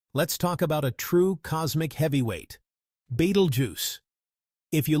let's talk about a true cosmic heavyweight, Betelgeuse.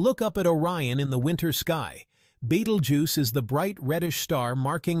 If you look up at Orion in the winter sky, Betelgeuse is the bright reddish star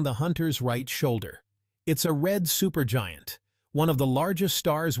marking the hunter's right shoulder. It's a red supergiant, one of the largest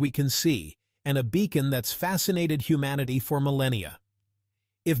stars we can see, and a beacon that's fascinated humanity for millennia.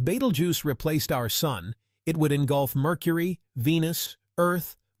 If Betelgeuse replaced our Sun, it would engulf Mercury, Venus,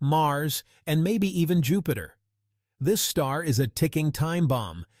 Earth, Mars, and maybe even Jupiter. This star is a ticking time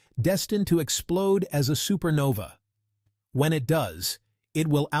bomb, destined to explode as a supernova. When it does, it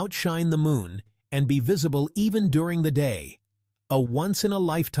will outshine the Moon and be visible even during the day, a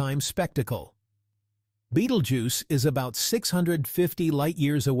once-in-a-lifetime spectacle. Betelgeuse is about 650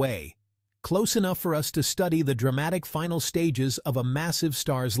 light-years away, close enough for us to study the dramatic final stages of a massive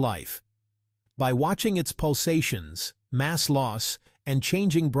star's life. By watching its pulsations, mass loss, and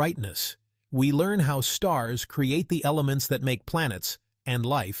changing brightness, we learn how stars create the elements that make planets and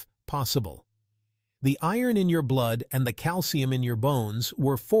life possible. The iron in your blood and the calcium in your bones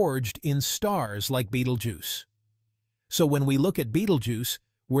were forged in stars like Betelgeuse. So when we look at Betelgeuse,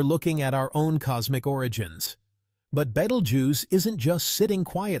 we're looking at our own cosmic origins. But Betelgeuse isn't just sitting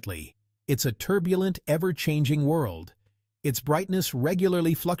quietly. It's a turbulent, ever-changing world. Its brightness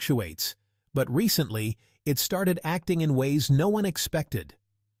regularly fluctuates, but recently it started acting in ways no one expected.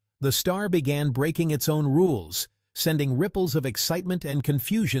 The star began breaking its own rules, sending ripples of excitement and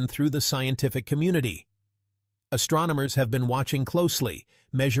confusion through the scientific community. Astronomers have been watching closely,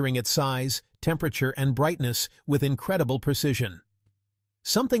 measuring its size, temperature, and brightness with incredible precision.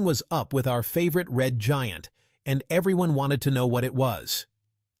 Something was up with our favorite red giant, and everyone wanted to know what it was.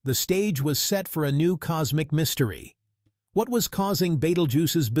 The stage was set for a new cosmic mystery. What was causing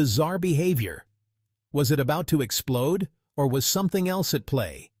Betelgeuse's bizarre behavior? Was it about to explode, or was something else at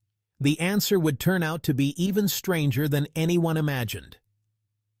play? The answer would turn out to be even stranger than anyone imagined.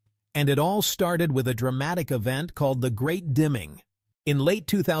 And it all started with a dramatic event called the Great Dimming. In late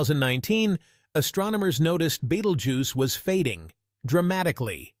 2019, astronomers noticed Betelgeuse was fading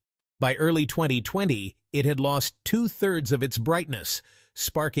dramatically. By early 2020, it had lost 2/3 of its brightness,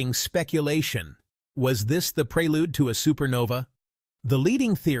 sparking speculation. Was this the prelude to a supernova? The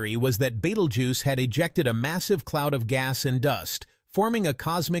leading theory was that Betelgeuse had ejected a massive cloud of gas and dust, forming a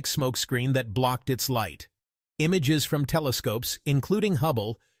cosmic smokescreen that blocked its light. Images from telescopes, including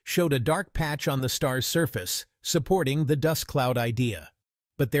Hubble, showed a dark patch on the star's surface, supporting the dust cloud idea.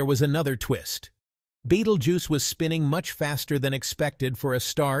 But there was another twist. Betelgeuse was spinning much faster than expected for a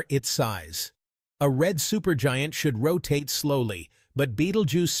star its size. A red supergiant should rotate slowly, but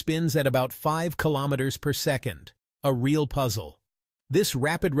Betelgeuse spins at about 5 kilometers per second. A real puzzle. This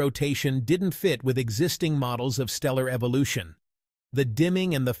rapid rotation didn't fit with existing models of stellar evolution. The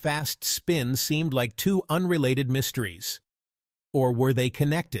dimming and the fast spin seemed like two unrelated mysteries. Or were they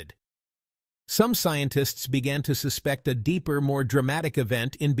connected? Some scientists began to suspect a deeper, more dramatic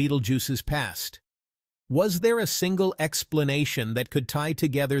event in Betelgeuse's past. Was there a single explanation that could tie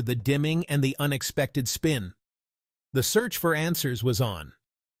together the dimming and the unexpected spin? The search for answers was on.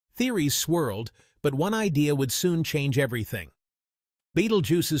 Theories swirled, but one idea would soon change everything.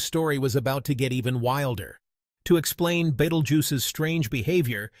 Betelgeuse's story was about to get even wilder. To explain Betelgeuse's strange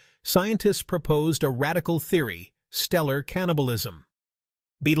behavior, scientists proposed a radical theory: stellar cannibalism.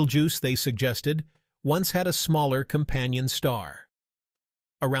 Betelgeuse, they suggested, once had a smaller companion star.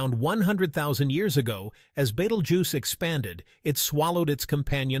 Around 100,000 years ago, as Betelgeuse expanded, it swallowed its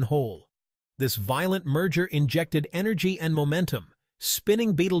companion whole. This violent merger injected energy and momentum,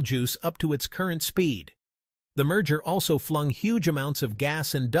 spinning Betelgeuse up to its current speed. The merger also flung huge amounts of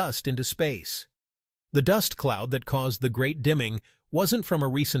gas and dust into space. The dust cloud that caused the Great Dimming wasn't from a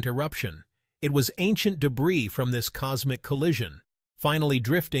recent eruption. It was ancient debris from this cosmic collision, finally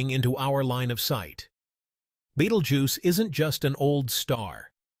drifting into our line of sight. Betelgeuse isn't just an old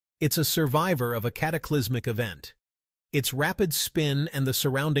star. It's a survivor of a cataclysmic event. Its rapid spin and the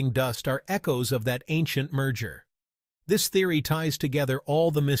surrounding dust are echoes of that ancient merger. This theory ties together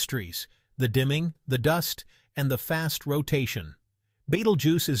all the mysteries: the dimming, the dust, and the fast rotation.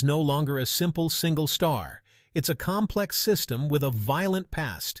 Betelgeuse is no longer a simple single star. It's a complex system with a violent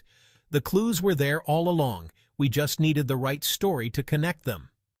past. The clues were there all along. We just needed the right story to connect them.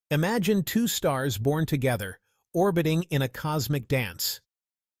 Imagine two stars born together, orbiting in a cosmic dance.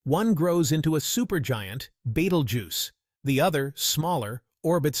 One grows into a supergiant, Betelgeuse. The other, smaller,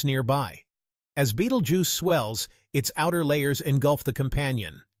 orbits nearby. As Betelgeuse swells, its outer layers engulf the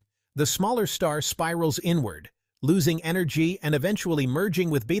companion. The smaller star spirals inward, losing energy and eventually merging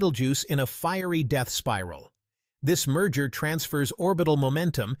with Betelgeuse in a fiery death spiral. This merger transfers orbital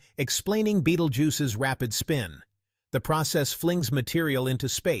momentum, explaining Betelgeuse's rapid spin. The process flings material into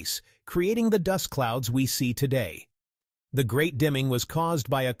space, creating the dust clouds we see today. The Great Dimming was caused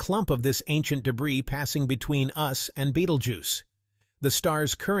by a clump of this ancient debris passing between us and Betelgeuse. The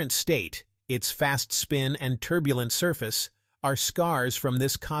star's current state, its fast spin and turbulent surface, are scars from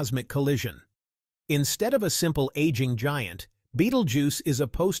this cosmic collision. Instead of a simple aging giant, Betelgeuse is a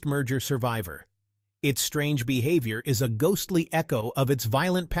post-merger survivor. Its strange behavior is a ghostly echo of its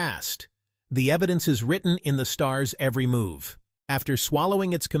violent past. The evidence is written in the star's every move. After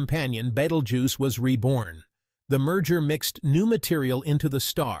swallowing its companion, Betelgeuse was reborn. The merger mixed new material into the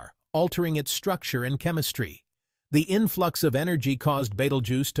star, altering its structure and chemistry. The influx of energy caused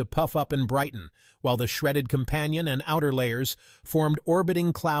Betelgeuse to puff up and brighten, while the shredded companion and outer layers formed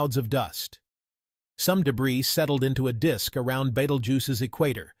orbiting clouds of dust. Some debris settled into a disk around Betelgeuse's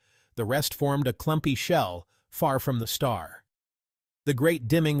equator. The rest formed a clumpy shell far from the star. The Great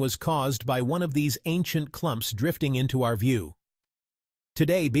Dimming was caused by one of these ancient clumps drifting into our view.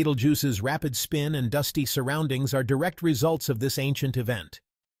 Today, Betelgeuse's rapid spin and dusty surroundings are direct results of this ancient event.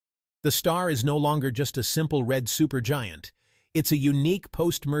 The star is no longer just a simple red supergiant. It's a unique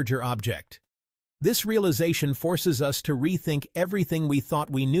post-merger object. This realization forces us to rethink everything we thought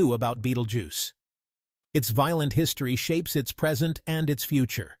we knew about Betelgeuse. Its violent history shapes its present and its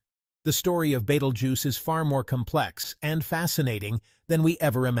future. The story of Betelgeuse is far more complex and fascinating than we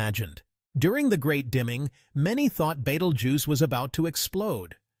ever imagined. During the Great Dimming, many thought Betelgeuse was about to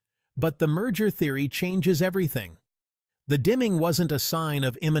explode. But the merger theory changes everything. The dimming wasn't a sign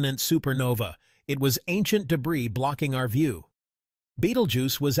of imminent supernova, it was ancient debris blocking our view.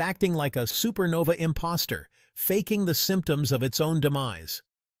 Betelgeuse was acting like a supernova imposter, faking the symptoms of its own demise.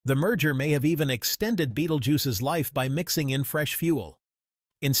 The merger may have even extended Betelgeuse's life by mixing in fresh fuel.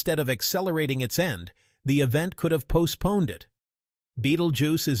 Instead of accelerating its end, the event could have postponed it.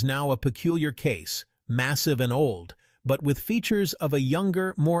 Betelgeuse is now a peculiar case, massive and old, but with features of a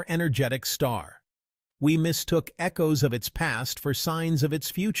younger, more energetic star. We mistook echoes of its past for signs of its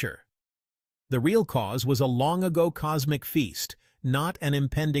future. The real cause was a long-ago cosmic feast, not an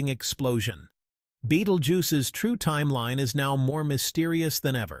impending explosion. Betelgeuse's true timeline is now more mysterious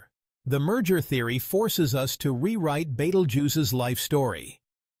than ever. The merger theory forces us to rewrite Betelgeuse's life story.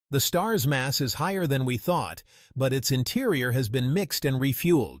 The star's mass is higher than we thought, but its interior has been mixed and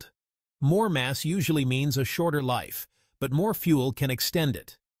refueled. More mass usually means a shorter life, but more fuel can extend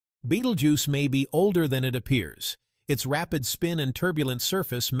it. Betelgeuse may be older than it appears, its rapid spin and turbulent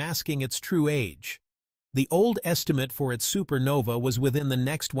surface masking its true age. The old estimate for its supernova was within the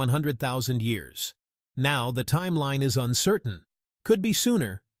next 100,000 years. Now the timeline is uncertain. Could be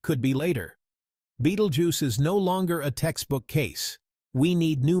sooner, could be later. Betelgeuse is no longer a textbook case. We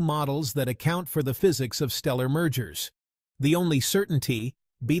need new models that account for the physics of stellar mergers. The only certainty,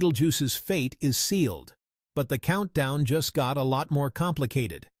 Betelgeuse's fate is sealed. But the countdown just got a lot more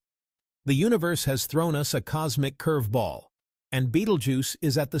complicated. The universe has thrown us a cosmic curveball, and Betelgeuse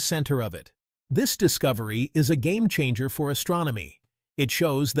is at the center of it. This discovery is a game-changer for astronomy. It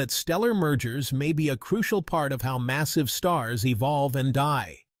shows that stellar mergers may be a crucial part of how massive stars evolve and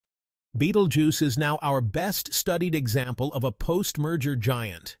die. Betelgeuse is now our best-studied example of a post-merger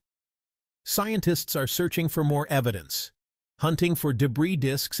giant. Scientists are searching for more evidence, hunting for debris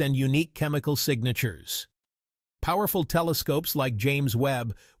disks and unique chemical signatures. Powerful telescopes like James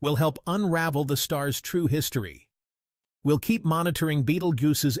Webb will help unravel the star's true history. We'll keep monitoring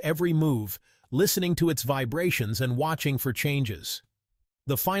Betelgeuse's every move, listening to its vibrations and watching for changes.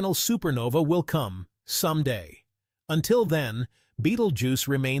 The final supernova will come someday. Until then, Betelgeuse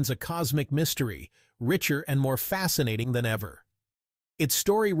remains a cosmic mystery, richer and more fascinating than ever. Its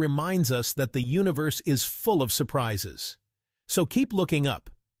story reminds us that the universe is full of surprises. So keep looking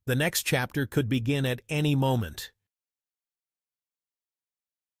up. The next chapter could begin at any moment.